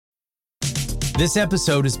This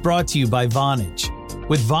episode is brought to you by Vonage.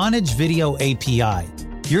 With Vonage Video API,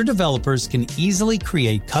 your developers can easily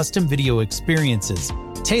create custom video experiences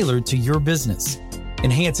tailored to your business.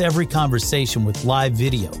 Enhance every conversation with live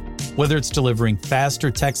video, whether it's delivering faster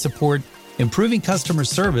tech support, improving customer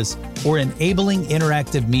service, or enabling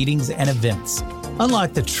interactive meetings and events.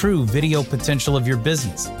 Unlock the true video potential of your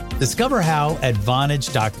business. Discover how at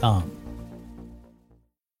Vonage.com.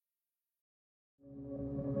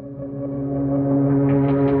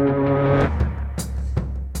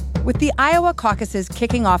 With the Iowa caucuses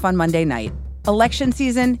kicking off on Monday night, election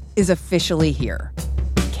season is officially here.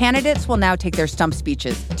 Candidates will now take their stump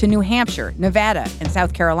speeches to New Hampshire, Nevada, and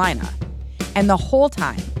South Carolina. And the whole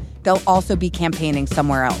time, they'll also be campaigning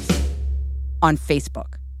somewhere else, on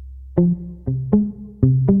Facebook.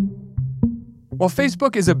 While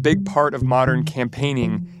Facebook is a big part of modern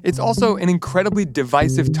campaigning, it's also an incredibly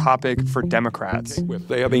divisive topic for Democrats.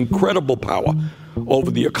 They have incredible power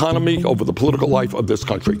over the economy, over the political life of this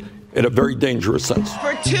country, in a very dangerous sense.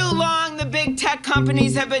 For too long, the big tech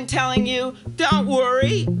companies have been telling you, don't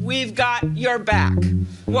worry, we've got your back.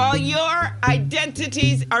 While your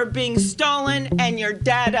identities are being stolen and your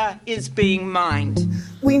data is being mined.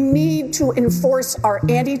 We need to enforce our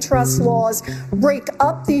antitrust laws, break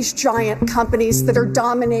up these giant companies that are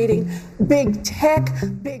dominating big tech,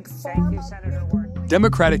 big pharma.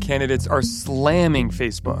 Democratic candidates are slamming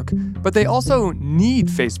Facebook, but they also need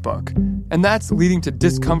Facebook. And that's leading to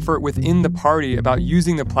discomfort within the party about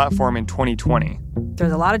using the platform in 2020.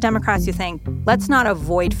 There's a lot of Democrats who think, let's not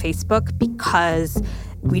avoid Facebook because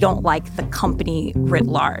we don't like the company writ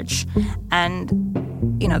large. And,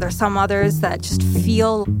 there's some others that just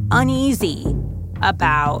feel uneasy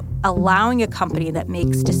about allowing a company that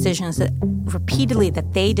makes decisions that repeatedly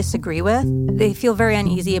that they disagree with. They feel very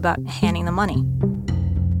uneasy about handing them money.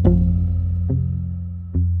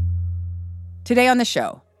 Today on the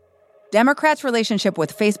show, Democrats' relationship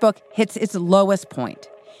with Facebook hits its lowest point,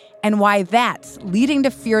 and why that's leading to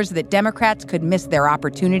fears that Democrats could miss their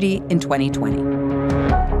opportunity in 2020.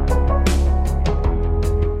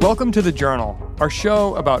 Welcome to The Journal, our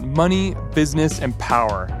show about money, business, and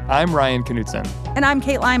power. I'm Ryan Knutson. And I'm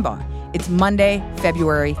Kate Linebaugh. It's Monday,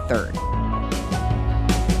 February 3rd.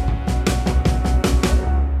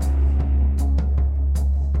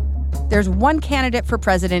 There's one candidate for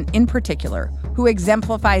president in particular who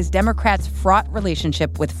exemplifies Democrats' fraught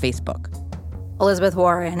relationship with Facebook. Elizabeth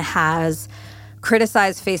Warren has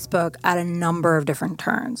criticized Facebook at a number of different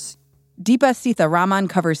turns. Deepa Seetharaman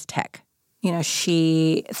covers tech.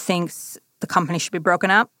 She thinks the company should be broken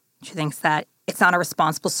up. She thinks that it's not a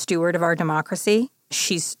responsible steward of our democracy.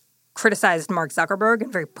 She's criticized Mark Zuckerberg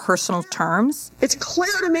in very personal terms. It's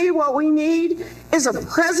clear to me what we need is a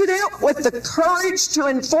president with the courage to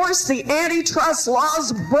enforce the antitrust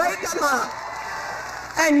laws, break them up.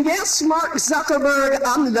 And yes, Mark Zuckerberg,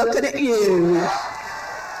 I'm looking at you.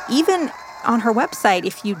 Even on her website,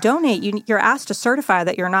 if you donate, you're asked to certify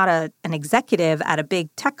that you're not an executive at a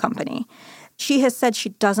big tech company. She has said she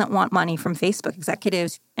doesn't want money from Facebook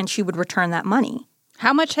executives, and she would return that money.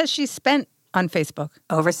 How much has she spent on Facebook?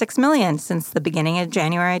 Over $6 million since the beginning of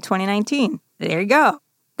January 2019. There you go.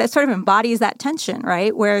 That sort of embodies that tension,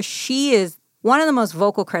 right? Where she is one of the most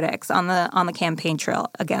vocal critics on the campaign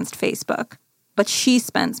trail against Facebook. But she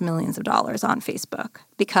spends millions of dollars on Facebook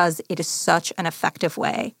because it is such an effective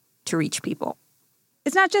way to reach people.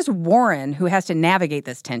 It's not just Warren who has to navigate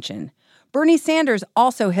this tension. Bernie Sanders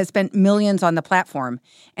also has spent millions on the platform,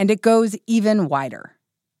 and it goes even wider.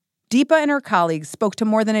 Deepa and her colleagues spoke to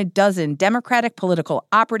more than a dozen Democratic political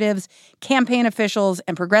operatives, campaign officials,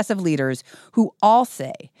 and progressive leaders who all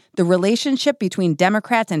say the relationship between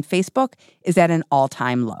Democrats and Facebook is at an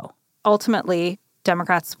all-time low. Ultimately,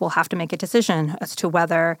 Democrats will have to make a decision as to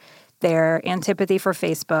whether their antipathy for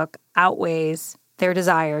Facebook outweighs their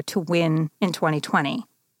desire to win in 2020.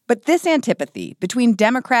 But this antipathy between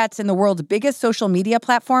Democrats and the world's biggest social media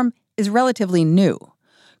platform is relatively new.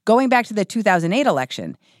 Going back to the 2008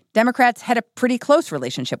 election, Democrats had a pretty close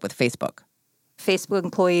relationship with Facebook. Facebook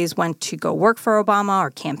employees went to go work for Obama or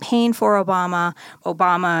campaign for Obama.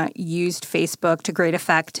 Obama used Facebook to great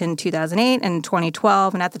effect in 2008 and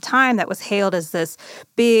 2012. And at the time, that was hailed as this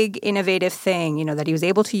big, innovative thing, that he was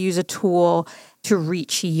able to use a tool to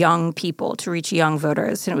reach young people, to reach young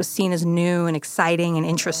voters. And it was seen as new and exciting and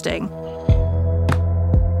interesting.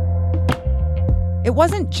 It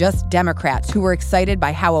wasn't just Democrats who were excited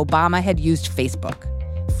by how Obama had used Facebook.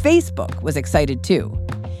 Facebook was excited too.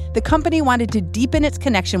 The company wanted to deepen its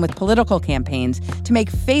connection with political campaigns to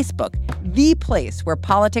make Facebook the place where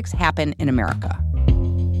politics happen in America.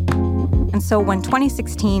 And And so when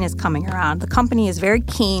 2016 is coming around, the company is very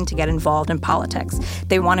keen to get involved in politics.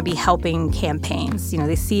 They want to be helping campaigns.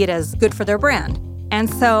 They see it as good for their brand. And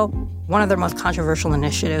so one of their most controversial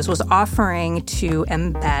initiatives was offering to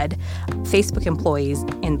embed Facebook employees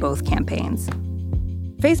in both campaigns.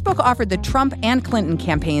 Facebook offered the Trump and Clinton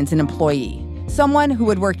campaigns an employee, someone who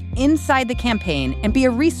would work inside the campaign and be a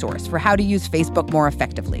resource for how to use Facebook more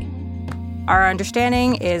effectively. Our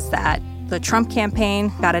understanding is that the Trump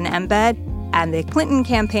campaign got an embed, and the Clinton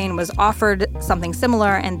campaign was offered something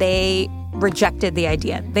similar, and they rejected the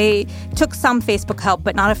idea. They took some Facebook help,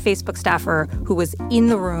 but not a Facebook staffer who was in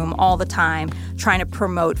the room all the time trying to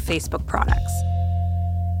promote Facebook products.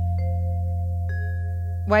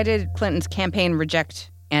 Why did Clinton's campaign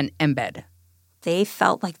reject an embed? They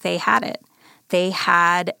felt like they had it. They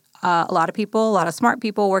had a lot of people, a lot of smart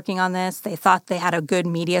people working on this. They thought they had a good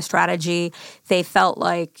media strategy. They felt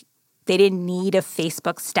like they didn't need a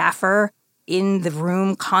Facebook staffer in the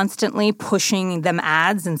room constantly pushing them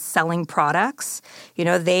ads and selling products.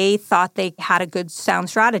 They thought they had a good, sound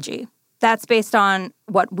strategy. That's based on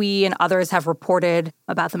what we and others have reported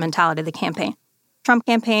about the mentality of the campaign. Trump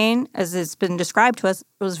campaign, as it's been described to us,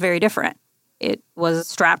 was very different. It was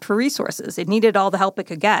strapped for resources. It needed all the help it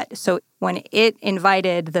could get. So when it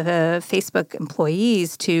invited the Facebook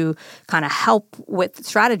employees to kind of help with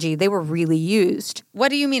strategy, they were really used. What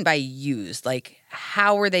do you mean by used? Like,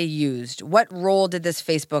 how were they used? What role did this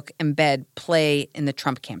Facebook embed play in the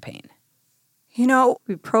Trump campaign?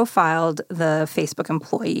 We profiled the Facebook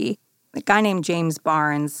employee, a guy named James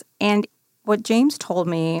Barnes. And what James told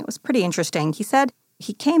me was pretty interesting. He said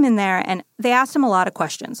he came in there and they asked him a lot of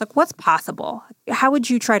questions, like, what's possible? How would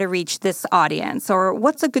you try to reach this audience? Or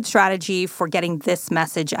what's a good strategy for getting this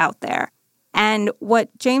message out there? And what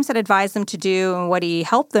James had advised them to do and what he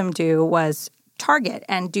helped them do was target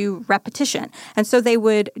and do repetition. And so they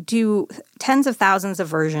would do tens of thousands of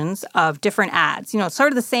versions of different ads,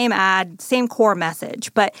 sort of the same ad, same core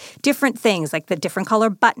message, but different things like the different color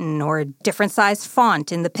button or different sized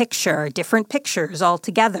font in the picture, different pictures all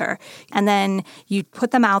together. And then you put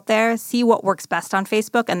them out there, see what works best on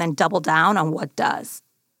Facebook, and then double down on what does.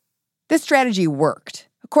 This strategy worked.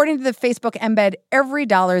 According to the Facebook embed, every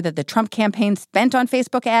dollar that the Trump campaign spent on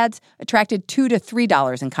Facebook ads attracted $2 to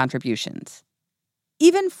 $3 in contributions.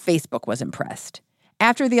 Even Facebook was impressed.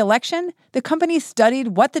 After the election, the company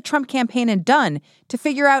studied what the Trump campaign had done to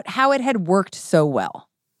figure out how it had worked so well.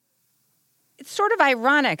 It's sort of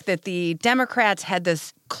ironic that the Democrats had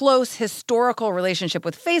this close historical relationship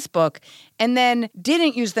with Facebook and then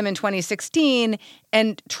didn't use them in 2016,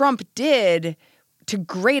 and Trump did to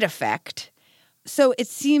great effect. So it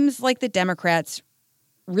seems like the Democrats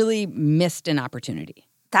really missed an opportunity.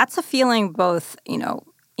 That's a feeling both,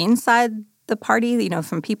 inside the party,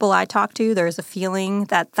 from people I talked to, there's a feeling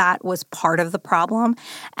that that was part of the problem.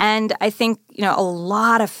 And I think, a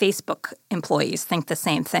lot of Facebook employees think the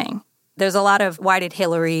same thing. There's a lot of, why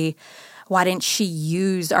didn't she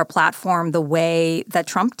use our platform the way that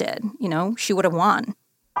Trump did? She would have won.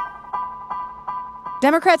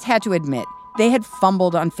 Democrats had to admit they had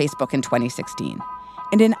fumbled on Facebook in 2016.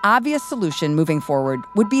 And an obvious solution moving forward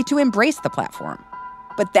would be to embrace the platform.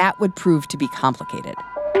 But that would prove to be complicated.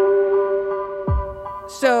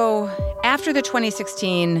 So, after the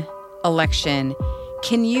 2016 election,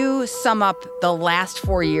 can you sum up the last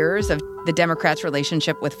 4 years of the Democrats'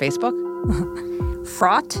 relationship with Facebook?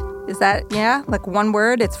 Fraught? Is that, like one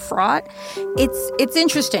word? It's fraught? It's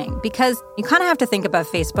interesting because you kind of have to think about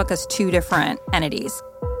Facebook as two different entities.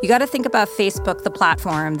 You got to think about Facebook, the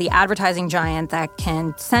platform, the advertising giant that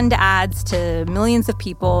can send ads to millions of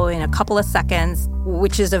people in a couple of seconds,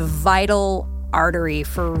 which is a vital artery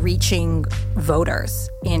for reaching voters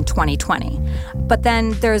in 2020. But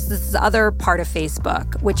then there's this other part of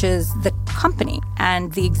Facebook, which is the company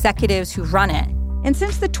and the executives who run it. And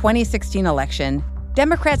since the 2016 election,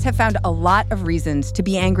 Democrats have found a lot of reasons to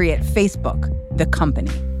be angry at Facebook, the company.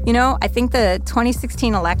 I think the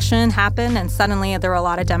 2016 election happened and suddenly there were a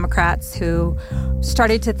lot of Democrats who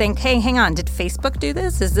started to think, hey, hang on, did Facebook do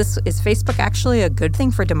this? Is Facebook actually a good thing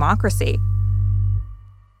for democracy?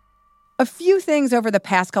 A few things over the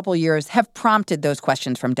past couple years have prompted those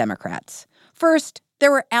questions from Democrats. First,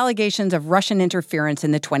 there were allegations of Russian interference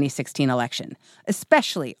in the 2016 election,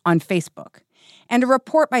 especially on Facebook. And a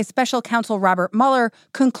report by special counsel Robert Mueller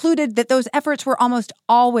concluded that those efforts were almost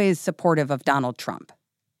always supportive of Donald Trump.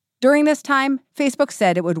 During this time, Facebook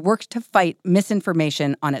said it would work to fight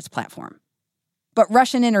misinformation on its platform. But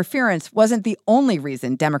Russian interference wasn't the only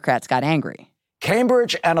reason Democrats got angry.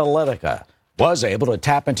 Cambridge Analytica was able to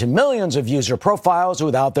tap into millions of user profiles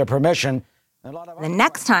without their permission. The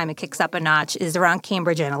next time it kicks up a notch is around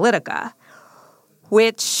Cambridge Analytica,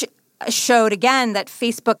 which showed, again, that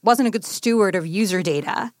Facebook wasn't a good steward of user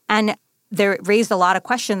data. And there raised a lot of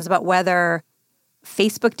questions about whether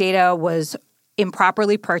Facebook data was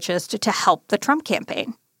improperly purchased to help the Trump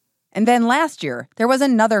campaign. And then last year, there was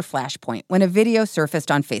another flashpoint when a video surfaced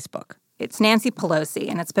on Facebook. It's Nancy Pelosi,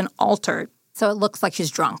 and it's been altered, so it looks like she's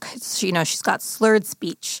drunk. She's got slurred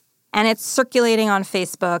speech. And it's circulating on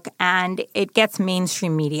Facebook, and it gets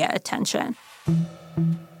mainstream media attention.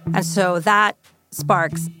 And so that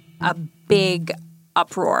sparks a big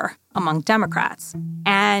uproar among Democrats.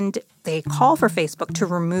 And they call for Facebook to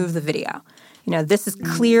remove the video. This is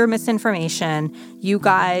clear misinformation. You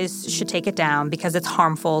guys should take it down because it's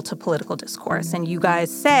harmful to political discourse. And you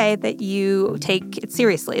guys say that you take it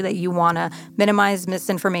seriously, that you want to minimize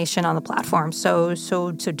misinformation on the platform. So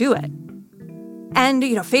do it. And,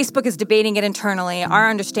 Facebook is debating it internally. Our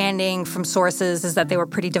understanding from sources is that they were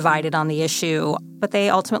pretty divided on the issue, but they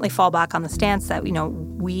ultimately fall back on the stance that,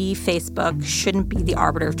 we, Facebook, shouldn't be the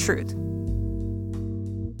arbiter of truth.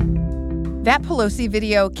 That Pelosi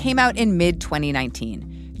video came out in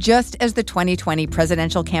mid-2019, just as the 2020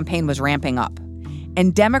 presidential campaign was ramping up.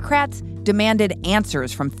 And Democrats demanded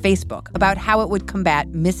answers from Facebook about how it would combat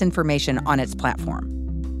misinformation on its platform.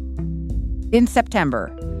 In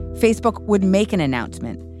September, Facebook would make an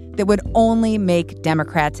announcement that would only make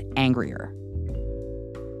Democrats angrier.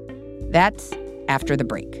 That's after the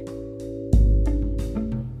break.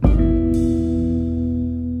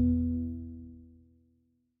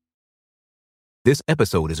 This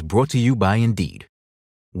episode is brought to you by Indeed.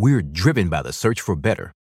 We're driven by the search for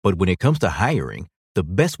better, but when it comes to hiring, the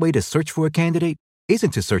best way to search for a candidate isn't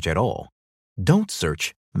to search at all. Don't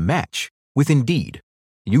search, match with Indeed.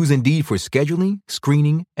 Use Indeed for scheduling,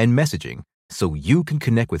 screening, and messaging so you can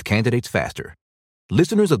connect with candidates faster.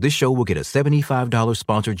 Listeners of this show will get a $75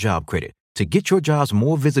 sponsored job credit to get your jobs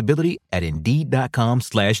more visibility at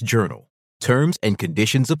Indeed.com/journal. Terms and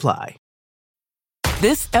conditions apply.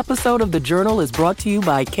 This episode of The Journal is brought to you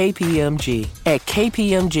by KPMG. At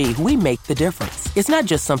KPMG, we make the difference. It's not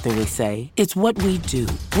just something we say, it's what we do.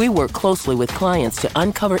 We work closely with clients to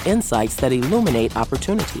uncover insights that illuminate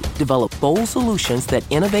opportunity, develop bold solutions that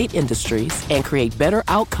innovate industries, and create better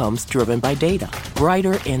outcomes driven by data.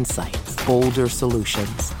 Brighter insights, bolder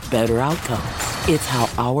solutions, better outcomes. It's how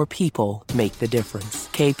our people make the difference.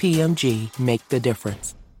 KPMG, make the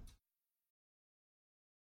difference.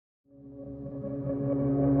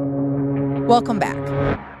 Welcome back.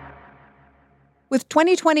 With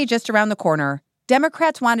 2020 just around the corner,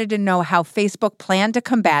 Democrats wanted to know how Facebook planned to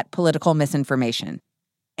combat political misinformation.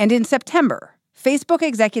 And in September, Facebook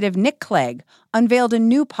executive Nick Clegg unveiled a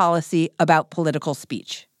new policy about political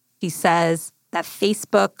speech. He says that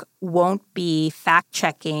Facebook won't be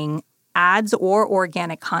fact-checking ads or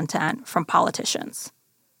organic content from politicians.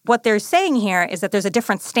 What they're saying here is that there's a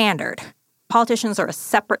different standard. Politicians are a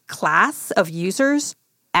separate class of users,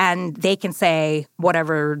 and they can say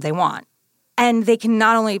whatever they want. And they can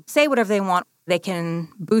not only say whatever they want, they can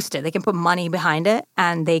boost it. They can put money behind it,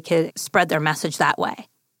 and they can spread their message that way.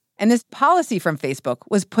 And this policy from Facebook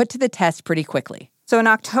was put to the test pretty quickly. So in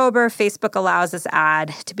October, Facebook allows this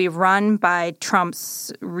ad to be run by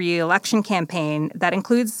Trump's re-election campaign that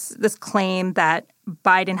includes this claim that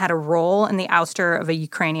Biden had a role in the ouster of a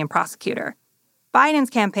Ukrainian prosecutor. Biden's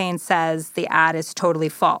campaign says the ad is totally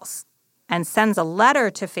false and sends a letter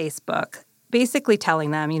to Facebook basically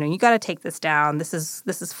telling them, you got to take this down. This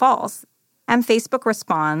is false. And Facebook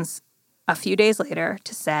responds a few days later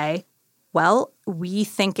to say, well, we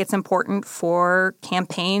think it's important for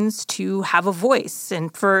campaigns to have a voice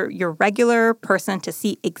and for your regular person to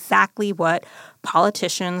see exactly what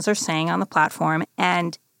politicians are saying on the platform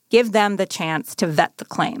and give them the chance to vet the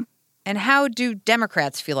claim. And how do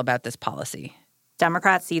Democrats feel about this policy?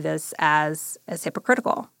 Democrats see this as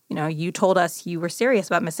hypocritical. You told us you were serious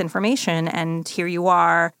about misinformation, and here you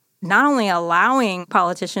are not only allowing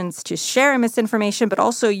politicians to share misinformation, but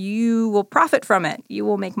also you will profit from it. You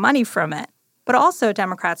will make money from it. But also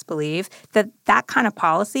Democrats believe that that kind of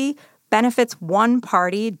policy benefits one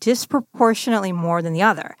party disproportionately more than the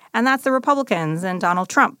other. And that's the Republicans and Donald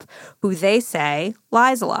Trump, who they say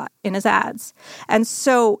lies a lot in his ads. And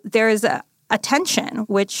so there's a tension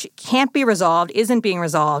which can't be resolved, isn't being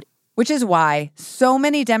resolved. Which is why so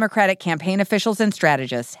many Democratic campaign officials and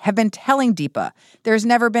strategists have been telling Deepa there's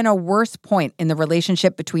never been a worse point in the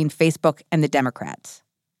relationship between Facebook and the Democrats.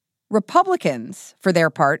 Republicans, for their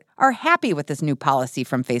part, are happy with this new policy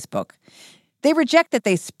from Facebook. They reject that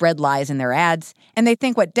they spread lies in their ads, and they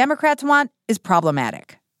think what Democrats want is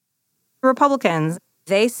problematic. Republicans,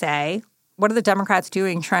 they say, what are the Democrats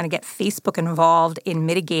doing trying to get Facebook involved in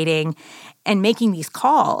mitigating and making these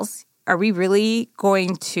calls? Are we really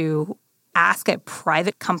going to ask a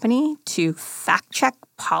private company to fact-check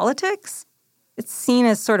politics? It's seen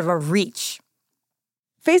as sort of a reach.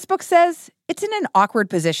 Facebook says it's in an awkward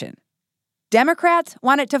position. Democrats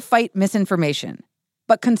want it to fight misinformation,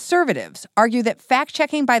 but conservatives argue that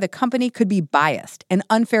fact-checking by the company could be biased and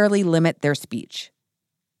unfairly limit their speech.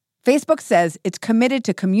 Facebook says it's committed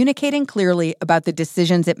to communicating clearly about the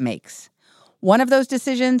decisions it makes. One of those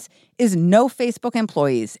decisions is no Facebook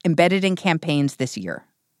employees embedded in campaigns this year.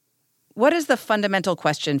 What is the fundamental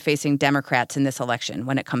question facing Democrats in this election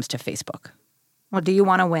when it comes to Facebook? Well, do you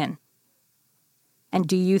want to win? And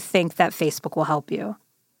do you think that Facebook will help you?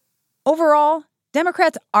 Overall,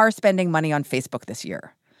 Democrats are spending money on Facebook this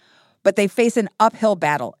year, but they face an uphill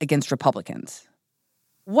battle against Republicans.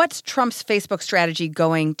 What's Trump's Facebook strategy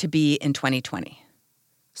going to be in 2020?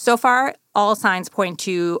 So far, all signs point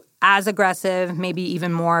to as aggressive, maybe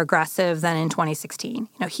even more aggressive than in 2016.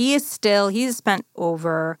 He's spent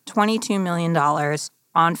over $22 million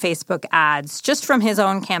on Facebook ads just from his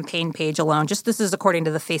own campaign page alone. This is according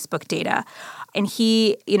to the Facebook data. And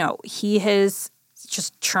he has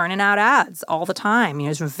just churning out ads all the time.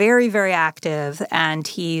 He's very, very active, and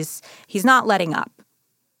he's not letting up.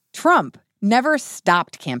 Trump never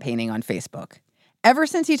stopped campaigning on Facebook. Ever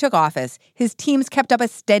since he took office, his teams kept up a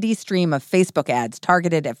steady stream of Facebook ads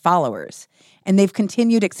targeted at followers, and they've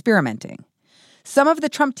continued experimenting. Some of the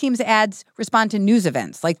Trump team's ads respond to news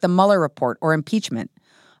events like the Mueller report or impeachment.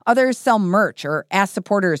 Others sell merch or ask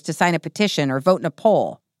supporters to sign a petition or vote in a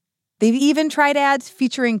poll. They've even tried ads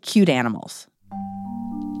featuring cute animals.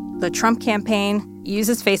 The Trump campaign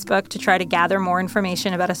uses Facebook to try to gather more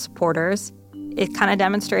information about his supporters. It kind of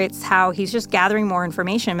demonstrates how he's just gathering more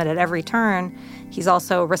information, but at every turn, he's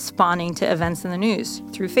also responding to events in the news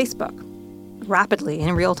through Facebook, rapidly,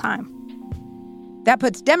 in real time. That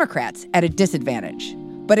puts Democrats at a disadvantage,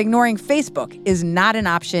 but ignoring Facebook is not an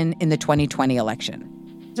option in the 2020 election.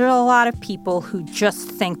 There are a lot of people who just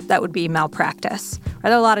think that would be malpractice.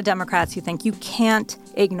 There are a lot of Democrats who think you can't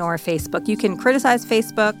ignore Facebook. You can criticize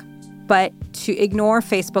Facebook, but to ignore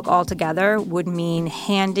Facebook altogether would mean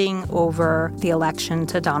handing over the election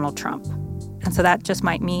to Donald Trump. And so that just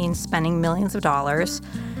might mean spending millions of dollars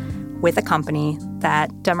with a company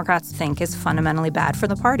that Democrats think is fundamentally bad for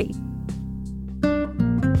the party.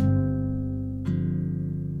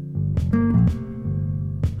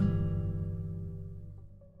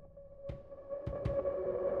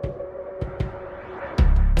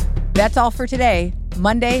 That's all for today,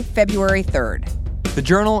 Monday, February 3rd. The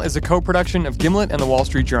Journal is a co-production of Gimlet and The Wall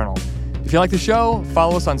Street Journal. If you like the show,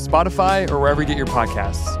 follow us on Spotify or wherever you get your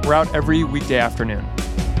podcasts. We're out every weekday afternoon.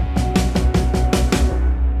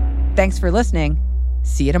 Thanks for listening.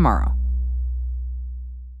 See you tomorrow.